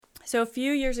So a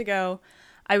few years ago,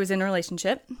 I was in a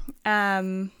relationship.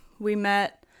 We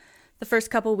met the first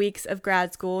couple weeks of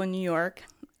grad school in New York.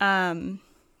 And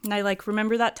I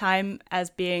remember that time as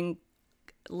being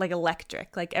electric.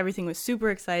 Everything was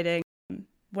super exciting.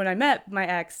 When I met my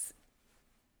ex,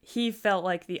 he felt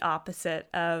like the opposite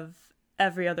of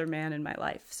every other man in my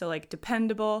life. So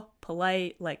dependable,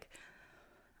 polite,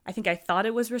 I think I thought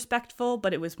it was respectful,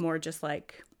 but it was more just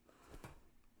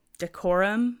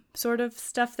decorum sort of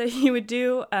stuff that he would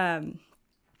do. I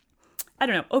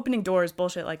don't know, opening doors,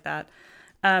 bullshit like that.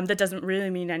 That doesn't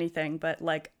really mean anything, but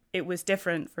it was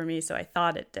different for me, so I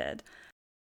thought it did.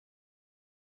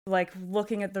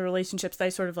 Looking at the relationships that I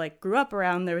sort of grew up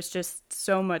around, there was just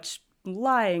so much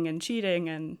lying and cheating,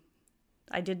 and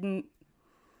I didn't,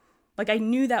 I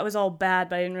knew that was all bad,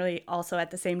 but I didn't really also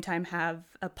at the same time have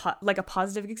a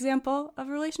positive example of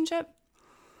a relationship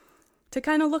to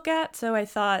kind of look at. So I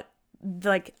thought,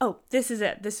 oh, this is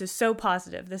it. This is so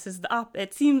positive. This is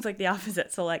it seems like the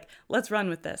opposite. So let's run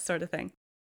with this sort of thing.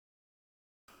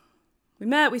 We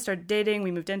met, we started dating,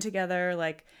 we moved in together,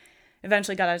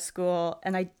 eventually got out of school,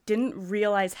 and I didn't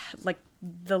realize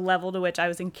the level to which I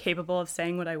was incapable of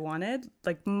saying what I wanted,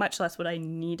 much less what I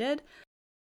needed.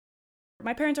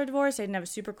 My parents are divorced. I didn't have a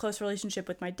super close relationship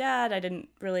with my dad. I didn't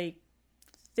really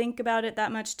think about it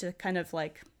that much to kind of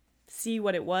see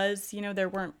what it was. There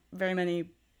weren't very many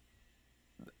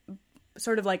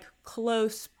sort of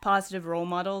close positive role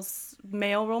models,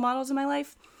 male role models in my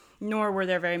life, nor were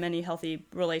there very many healthy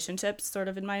relationships sort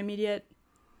of in my immediate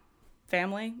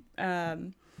family.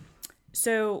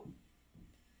 So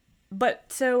I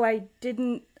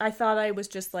thought I was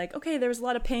just okay, there was a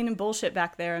lot of pain and bullshit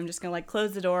back there. I'm just gonna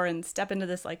close the door and step into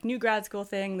this new grad school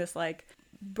thing, this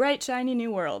bright, shiny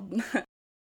new world.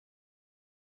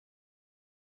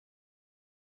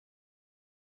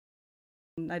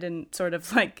 I didn't sort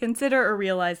of consider or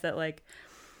realize that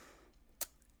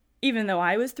even though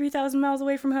I was 3,000 miles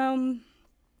away from home,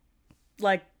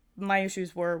 my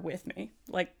issues were with me,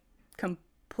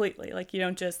 completely. You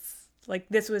don't just,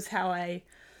 this was how I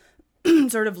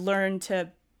sort of learned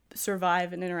to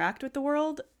survive and interact with the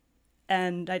world,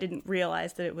 and I didn't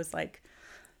realize that it was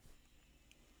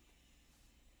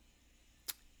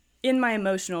in my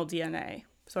emotional DNA,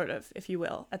 sort of, if you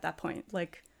will, at that point.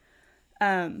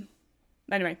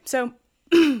 Anyway, so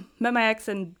met my ex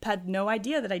and had no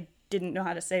idea that I didn't know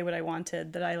how to say what I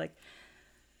wanted, that I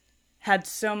had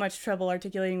so much trouble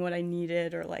articulating what I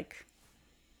needed, or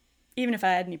even if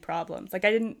I had any problems. I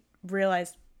didn't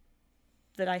realize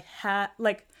that I had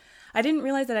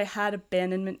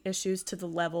abandonment issues to the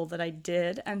level that I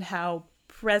did, and how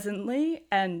presently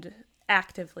and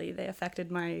actively they affected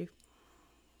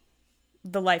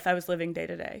the life I was living day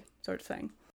to day, sort of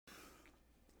thing.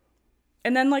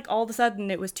 And then, all of a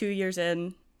sudden, it was 2 years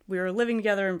in. We were living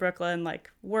together in Brooklyn,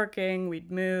 working.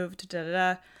 We'd moved,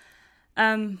 da-da-da.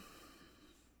 And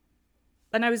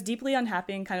I was deeply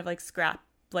unhappy and kind of, scrap,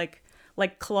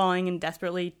 clawing and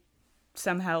desperately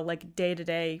somehow,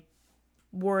 day-to-day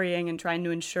worrying and trying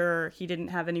to ensure he didn't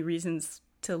have any reasons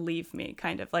to leave me,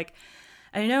 kind of.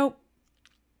 I know,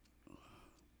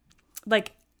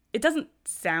 it doesn't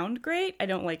sound great. I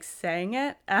don't like saying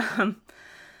it.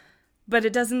 But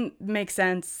it doesn't make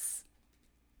sense.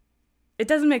 It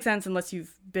doesn't make sense unless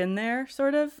you've been there,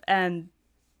 sort of, and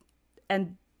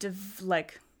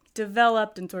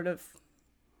developed and sort of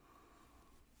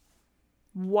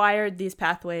wired these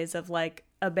pathways of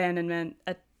abandonment,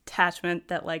 attachment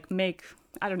that make,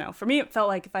 I don't know. For me, it felt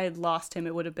like if I had lost him,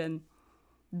 it would have been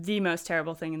the most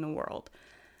terrible thing in the world.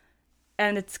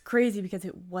 And it's crazy because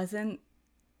it wasn't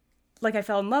I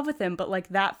fell in love with him, but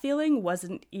that feeling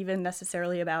wasn't even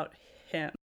necessarily about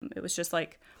him. It was just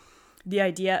the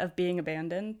idea of being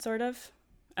abandoned, sort of,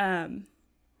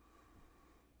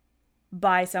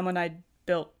 by someone I'd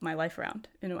built my life around,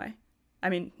 in a way. I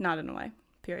mean, not in a way,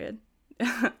 period.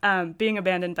 Being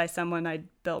abandoned by someone I'd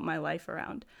built my life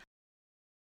around.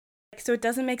 So it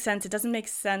doesn't make sense. It doesn't make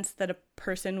sense that a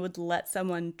person would let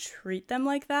someone treat them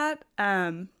like that.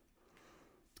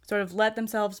 Sort of let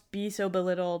themselves be so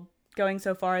belittled, going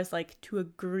so far as to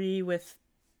agree with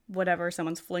whatever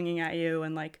someone's flinging at you,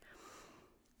 and not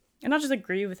just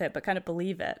agree with it, but kind of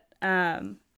believe it.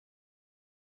 I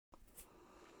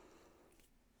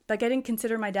didn't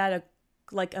consider my dad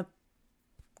a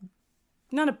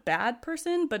not a bad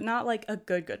person, but not a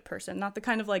good person, not the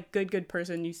kind of good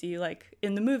person you see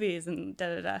in the movies and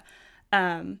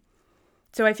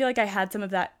so I feel I had some of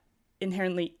that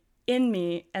inherently in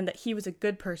me, and that he was a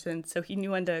good person, so he knew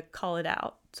when to call it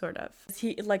out, sort of.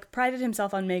 He prided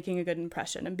himself on making a good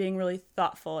impression and being really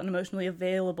thoughtful and emotionally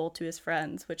available to his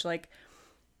friends, which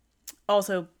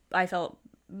also I felt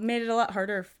made it a lot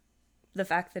harder, the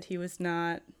fact that he was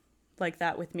not like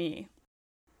that with me,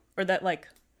 or that like,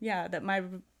 yeah, that my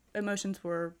emotions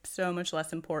were so much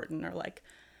less important, or like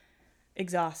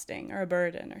exhausting, or a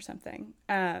burden, or something.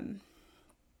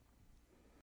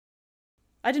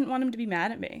 I didn't want him to be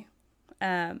mad at me,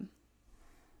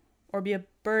 or be a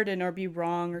burden, or be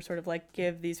wrong, or sort of like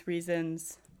give these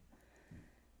reasons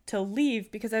to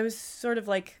leave, because I was sort of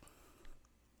like,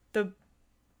 the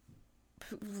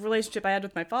relationship I had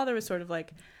with my father was sort of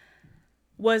like,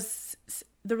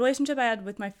 the relationship I had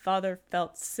with my father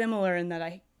felt similar in that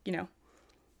I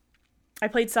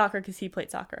played soccer because he played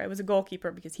soccer. I was a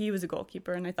goalkeeper because he was a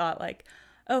goalkeeper. And I thought like,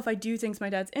 oh, if I do things my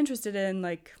dad's interested in,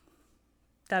 like,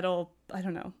 that'll, I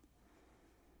don't know,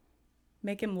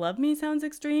 make him love me sounds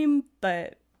extreme,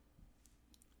 but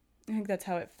I think that's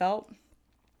how it felt.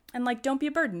 And like, don't be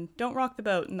a burden. Don't rock the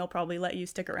boat, and they'll probably let you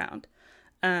stick around.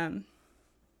 So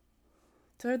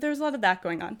there's a lot of that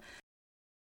going on.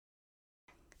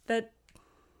 That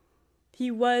he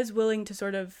was willing to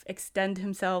sort of extend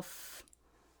himself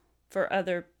for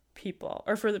other people,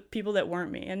 or for the people that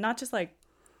weren't me, and not just like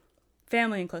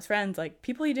family and close friends, like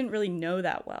people he didn't really know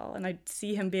that well. And I'd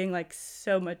see him being like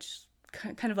so much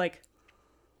kind of like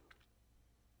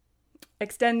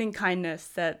extending kindness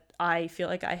that I feel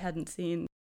like I hadn't seen.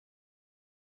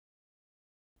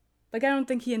 Like, I don't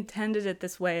think he intended it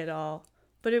this way at all,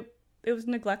 but it was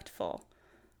neglectful.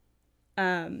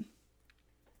 And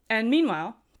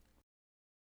meanwhile,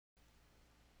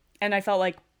 and I felt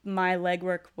like my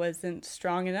legwork wasn't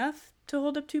strong enough to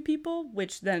hold up two people,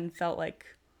 which then felt like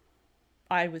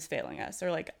I was failing us, or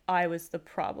like I was the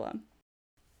problem.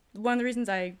 One of the reasons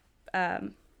I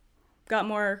got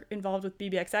more involved with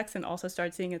BBXX and also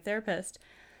started seeing a therapist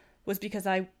was because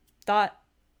I thought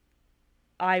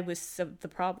I was the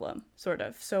problem, sort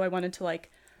of. So I wanted to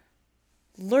like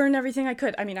learn everything I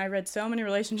could. I mean, I read so many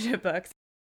relationship books.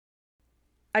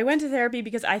 I went to therapy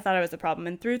because I thought I was the problem.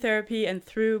 And through therapy and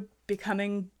through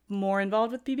becoming more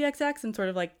involved with BBXX and sort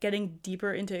of like getting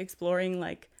deeper into exploring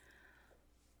like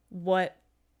what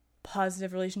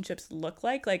positive relationships look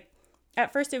like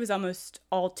at first it was almost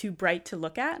all too bright to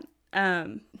look at.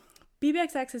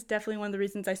 BBXX is definitely one of the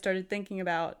reasons I started thinking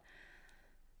about,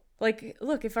 like,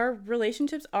 look, if our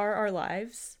relationships are our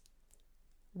lives,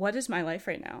 what is my life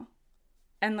right now?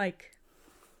 And like,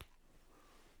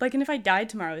 and if I died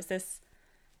tomorrow,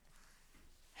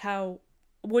 how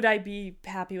would I be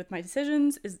happy with my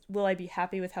decisions? Will I be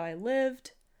happy with how I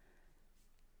lived?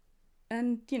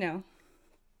 And,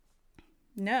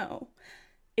 no.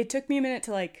 It took me a minute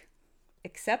to like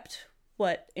accept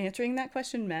what answering that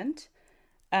question meant.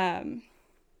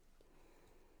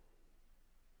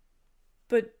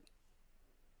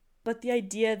 But the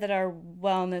idea that our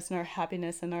wellness and our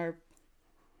happiness and our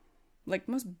like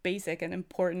most basic and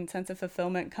important sense of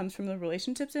fulfillment comes from the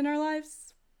relationships in our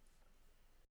lives.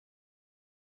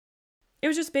 It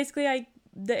was just basically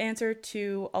the answer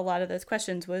to a lot of those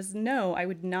questions was no, I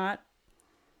would not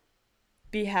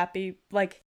be happy.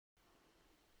 Like,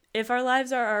 if our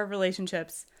lives are our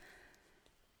relationships,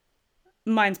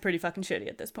 mine's pretty fucking shitty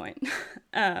at this point.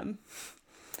 And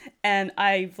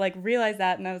I like realized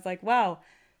that, and I was like, wow,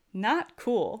 not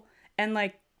cool. And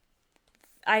like,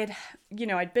 I'd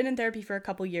been in therapy for a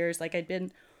couple years. Like, I'd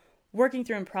been working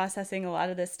through and processing a lot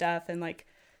of this stuff, and like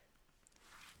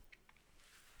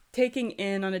taking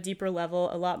in on a deeper level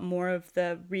a lot more of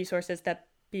the resources that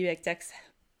BBXX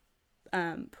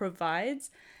provides.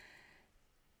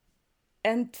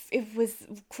 And it was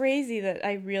crazy that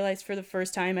I realized for the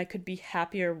first time I could be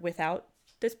happier without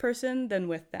this person than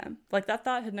with them. Like, that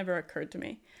thought had never occurred to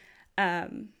me.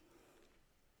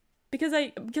 Because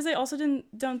I also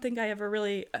don't think I ever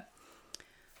really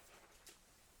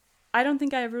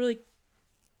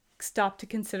stopped to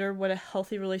consider what a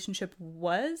healthy relationship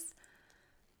was,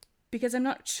 because I'm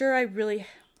not sure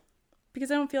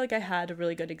because I don't feel like I had a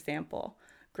really good example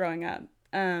growing up.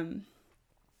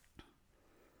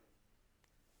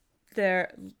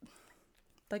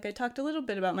 Like, I talked a little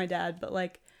bit about my dad, but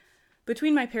like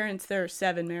between my parents there are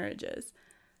 7 marriages.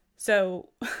 So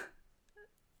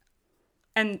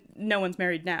and no one's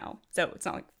married now. So it's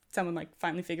not like someone like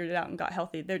finally figured it out and got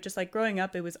healthy. They're just like, growing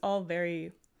up, it was all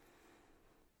very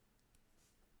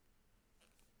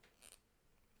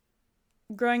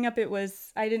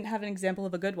I didn't have an example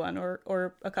of a good one,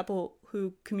 or a couple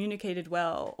who communicated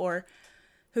well, or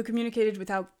who communicated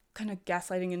without kind of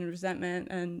gaslighting and resentment,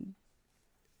 and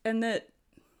that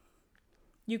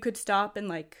you could stop and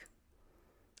like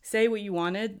say what you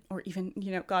wanted, or even,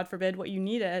 God forbid, what you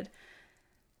needed,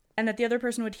 and that the other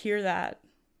person would hear that,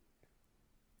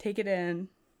 take it in,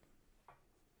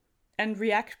 and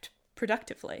react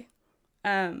productively.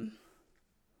 That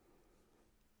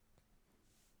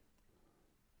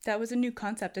was a new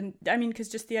concept. And I mean, because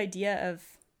just the idea of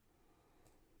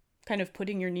kind of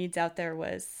putting your needs out there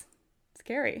was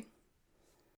scary.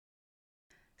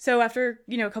 So after,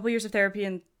 a couple years of therapy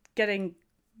and getting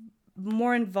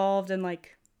more involved and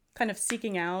like kind of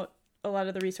seeking out a lot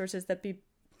of the resources that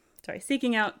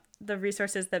seeking out the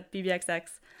resources that BBXX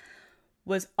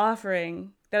was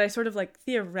offering that I sort of like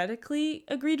theoretically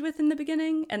agreed with in the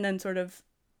beginning and then sort of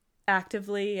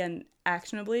actively and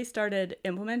actionably started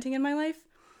implementing in my life.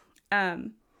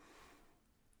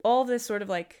 All of this sort of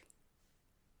like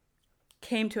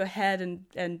came to a head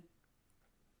and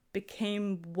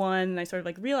became one. And I sort of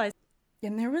like realized,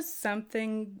 and there was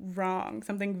something wrong,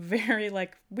 something very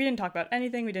like, we didn't talk about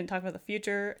anything. We didn't talk about the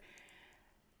future.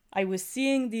 I was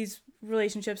seeing these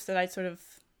relationships that I sort of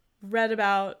read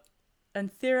about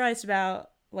and theorized about,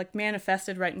 like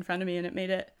manifested right in front of me, and it made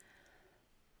it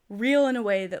real in a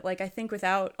way that like I think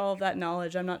without all of that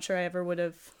knowledge, I'm not sure I ever would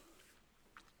have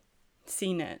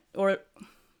seen it or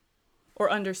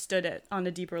understood it on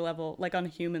a deeper level, like on a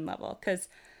human level. Because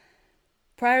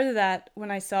prior to that,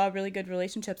 when I saw really good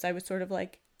relationships, I was sort of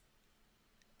like,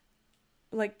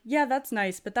 yeah, that's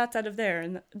nice, but that's out of there,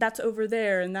 and that's over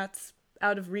there, and that's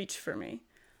out of reach for me.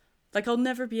 Like, I'll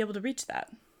never be able to reach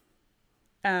that.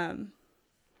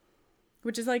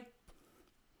 Which is like,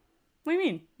 what do you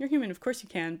mean? You're human, of course you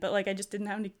can. But like, I just didn't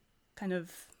have any I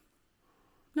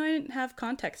didn't have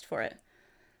context for it.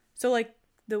 So like,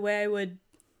 the way I would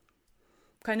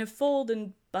kind of fold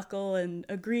and buckle and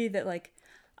agree that like,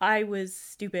 I was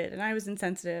stupid and I was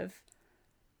insensitive,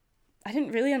 I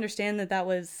didn't really understand that that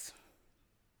was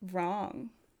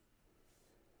wrong.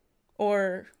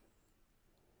 Or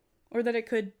that it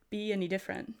could be any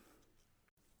different.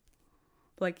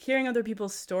 Like hearing other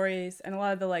people's stories and a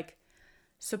lot of the like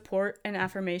support and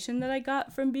affirmation that I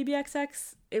got from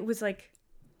BBXX, it was like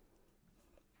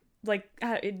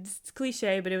it's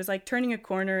cliche, but it was like turning a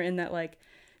corner in that like,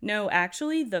 no,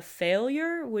 actually the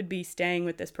failure would be staying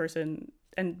with this person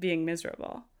and being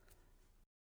miserable.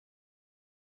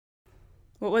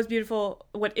 What is beautiful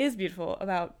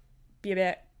about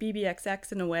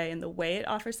BBXX in a way, and the way it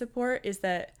offers support, is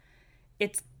that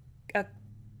it's an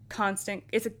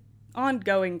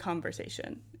ongoing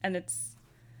conversation, and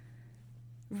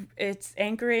it's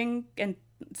anchoring and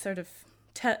sort of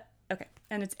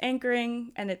and it's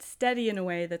anchoring and it's steady in a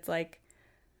way that's like,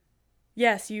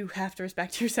 yes, you have to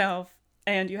respect yourself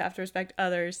and you have to respect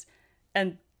others,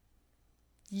 and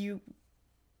you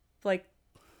like,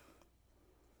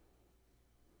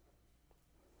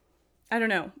 I don't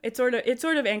know, it sort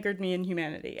of anchored me in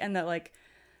humanity, and that like,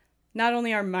 not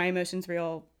only are my emotions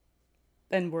real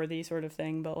and worthy sort of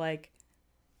thing, but like,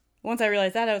 once I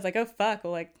realized that, I was like, oh fuck,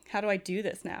 well, like, how do I do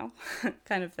this now?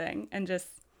 kind of thing. And just,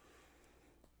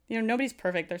 nobody's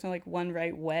perfect. There's no like one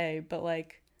right way, but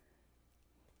like,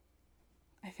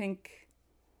 I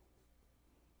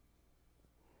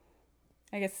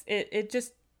guess it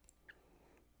just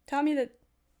taught me that,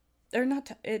 or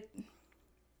not, it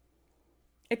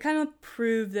kind of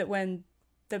proved that when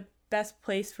the best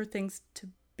place for things to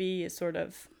be is sort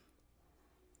of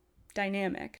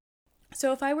dynamic.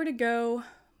 So if I were to go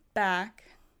back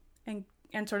and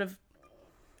sort of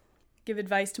give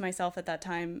advice to myself at that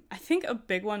time, I think a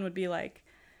big one would be like,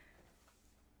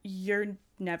 you're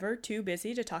never too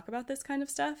busy to talk about this kind of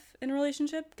stuff in a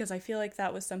relationship, because I feel like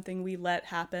that was something we let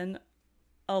happen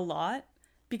a lot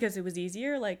because it was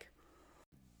easier. Like,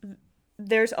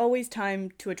 there's always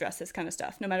time to address this kind of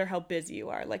stuff, no matter how busy you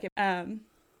are. Like,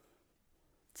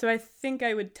 so I think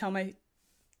I would tell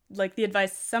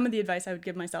some of the advice I would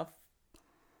give myself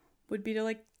would be to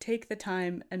like take the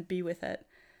time and be with it,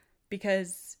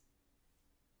 because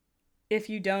if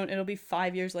you don't, it'll be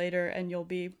 5 years later and you'll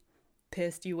be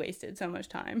pissed you wasted so much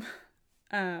time.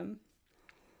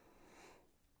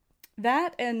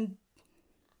 That and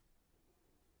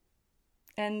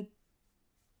I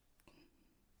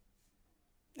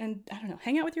don't know,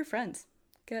 hang out with your friends.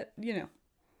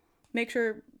 Make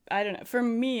sure, I don't know, for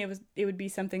me it would be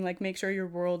something like, make sure your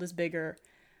world is bigger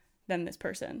than this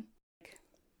person.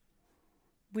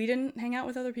 We didn't hang out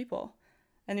with other people,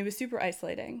 and it was super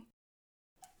isolating.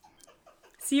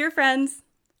 See your friends,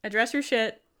 address your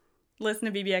shit,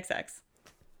 listen to BBXX.